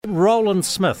Rowland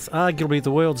Smith, arguably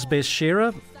the world's best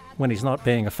shearer, when he's not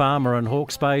being a farmer in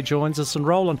Hawke's Bay, joins us. And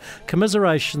Rowland,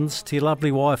 commiserations to your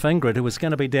lovely wife Ingrid, who was going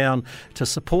to be down to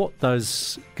support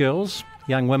those girls,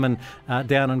 young women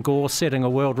down in Gore, setting a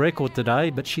world record today,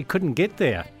 but she couldn't get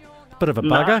there. Bit of a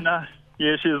bugger. No.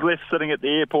 Yeah, she was left sitting at the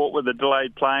airport with a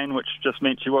delayed plane, which just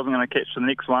meant she wasn't going to catch the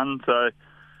next one. So,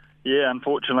 yeah,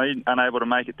 unfortunately, unable to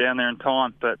make it down there in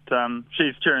time. But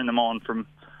she's cheering them on from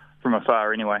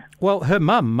afar anyway. Well, her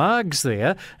mum, Marg's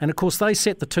there, and of course they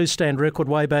set the two-stand record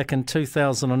way back in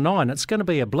 2009. It's going to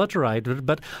be obliterated,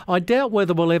 but I doubt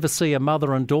whether we'll ever see a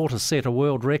mother and daughter set a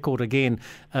world record again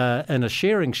in a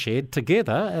shearing shed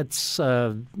together. It's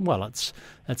a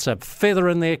feather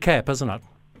in their cap, isn't it?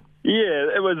 Yeah,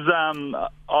 it was.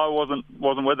 I wasn't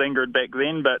with Ingrid back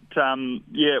then, but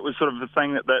it was sort of the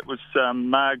thing that was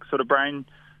Marg's sort of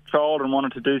brainchild and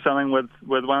wanted to do something with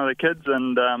one of the kids,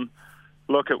 and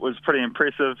look, it was pretty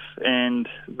impressive, and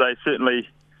they certainly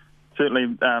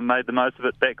made the most of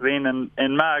it back then.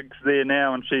 And Marg's there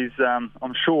now, and she's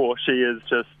I'm sure she is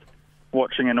just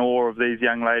watching in awe of these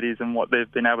young ladies and what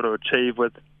they've been able to achieve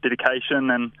with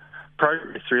dedication and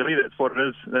progress. Really, that's what it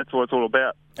is. That's what it's all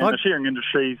about. And the shearing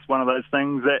industry is one of those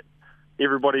things that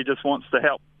everybody just wants to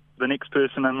help the next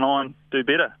person in line do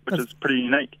better, which is pretty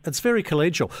unique. It's very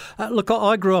collegial. Look,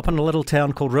 I grew up in a little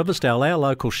town called Riversdale. Our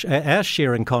local our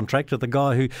shearing contractor, the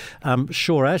guy who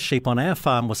shore our sheep on our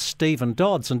farm, was Stephen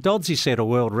Dodds. And Doddsy set a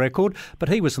world record, but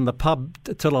he was in the pub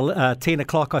till 10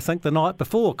 o'clock, I think, the night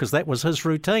before, because that was his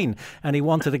routine, and he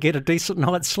wanted to get a decent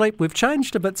night's sleep. We've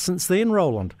changed a bit since then,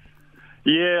 Rowland.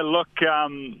 Yeah, look,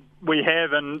 we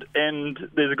have, and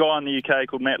there's a guy in the UK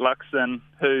called Matt Luxon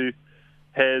who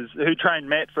trained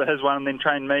Matt for his one and then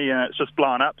trained me, and it's just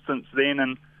blown up since then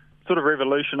and sort of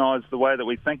revolutionised the way that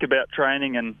we think about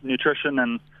training and nutrition,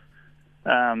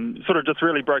 and sort of just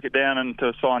really broke it down into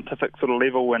a scientific sort of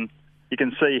level, and you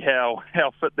can see how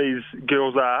fit these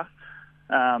girls are.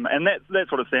 And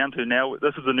that's what it's down to now.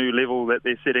 This is a new level that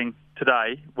they're setting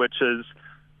today, which is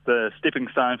the stepping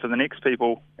stone for the next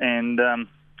people. And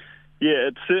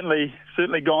it's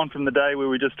certainly gone from the day where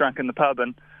we just drunk in the pub,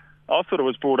 and I sort of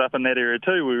was brought up in that area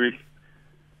too, where we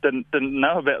didn't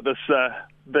know about this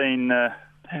being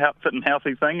fit and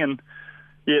healthy thing, and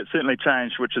it certainly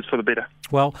changed, which is for the better.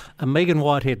 Well, Megan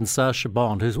Whitehead and Sasha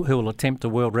Bond, who will attempt a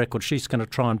world record, she's going to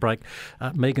try and break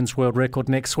Megan's world record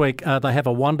next week. They have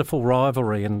a wonderful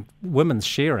rivalry, and women's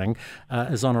shearing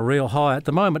is on a real high at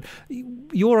the moment.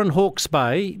 You're in Hawke's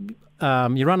Bay.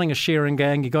 You're running a shearing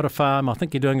gang, you've got a farm, I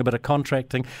think you're doing a bit of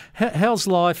contracting. How's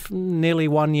life nearly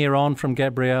 1 year on from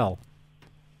Gabrielle?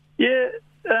 Yeah,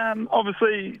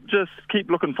 obviously just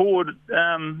keep looking forward.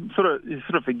 You sort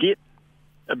of forget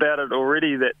about it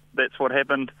already, that's what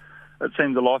happened. It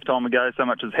seems a lifetime ago, so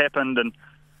much has happened, and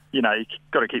you've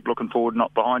got to keep looking forward,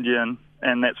 not behind you,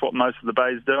 and that's what most of the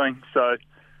bay's doing. So,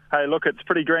 hey, look, it's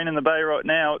pretty green in the bay right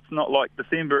now. It's not like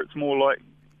December, it's more like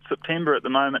September at the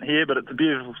moment here, but it's a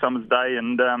beautiful summer's day,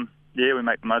 and we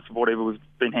make the most of whatever we've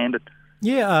been handed.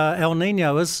 Yeah, El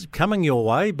Nino is coming your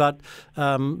way, but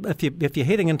if you're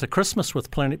heading into Christmas with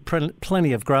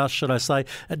plenty of grass, should I say,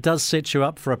 it does set you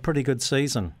up for a pretty good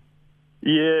season.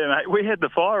 Yeah, mate, we had the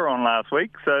fire on last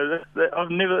week, so I've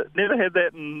never had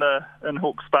that in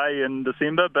Hawke's Bay in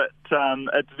December, but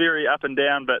it's very up and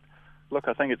down. But look,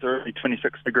 I think it's already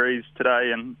 26 degrees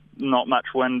today and not much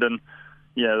wind, and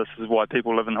this is why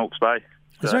people live in Hawke's Bay.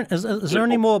 So, is there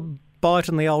any more bite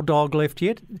in the old dog left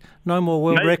yet? No more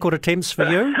world record attempts for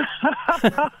you?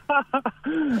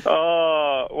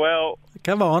 Oh, well.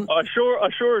 Come on. I saw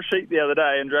a sheep the other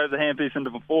day and drove the handpiece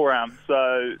into the forearm,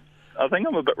 so I think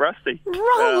I'm a bit rusty.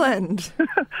 Rowland! So,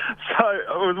 it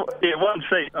was, one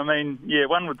sheep. I mean,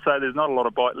 one would say there's not a lot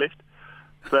of bite left,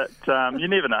 but you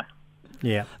never know.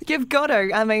 Yeah. You've got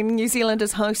to. I mean, New Zealand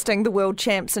is hosting the World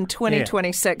Champs in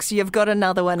 2026. Yeah. You've got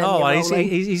another one in your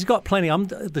he's got plenty.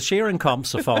 The shearing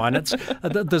comps are fine.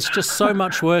 There's just so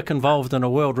much work involved in a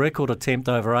world record attempt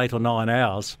over 8 or 9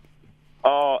 hours.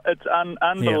 Oh, it's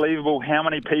unbelievable how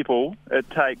many people it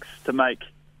takes to make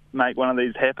one of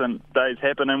these days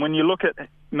happen. And when you look at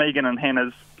Megan and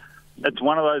Hannah's, it's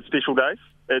one of those special days.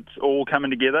 It's all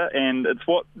coming together, and it's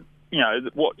what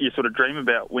you sort of dream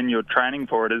about when you're training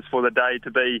for it, is for the day to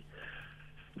be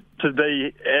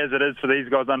as it is for these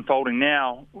guys unfolding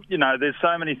now. There's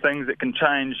so many things that can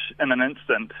change in an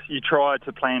instant. You try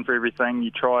to plan for everything.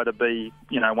 You try to be,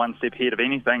 one step ahead of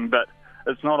anything, but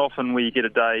it's not often where you get a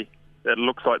day that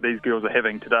looks like these girls are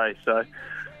having today. So,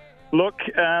 look,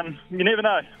 you never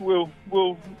know.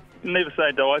 We'll never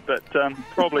say die, but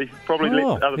probably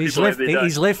let other people have their day.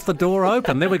 He's left the door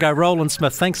open. There we go. Rowland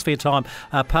Smith, thanks for your time.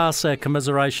 Pass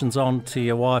commiserations on to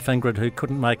your wife Ingrid, who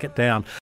couldn't make it down.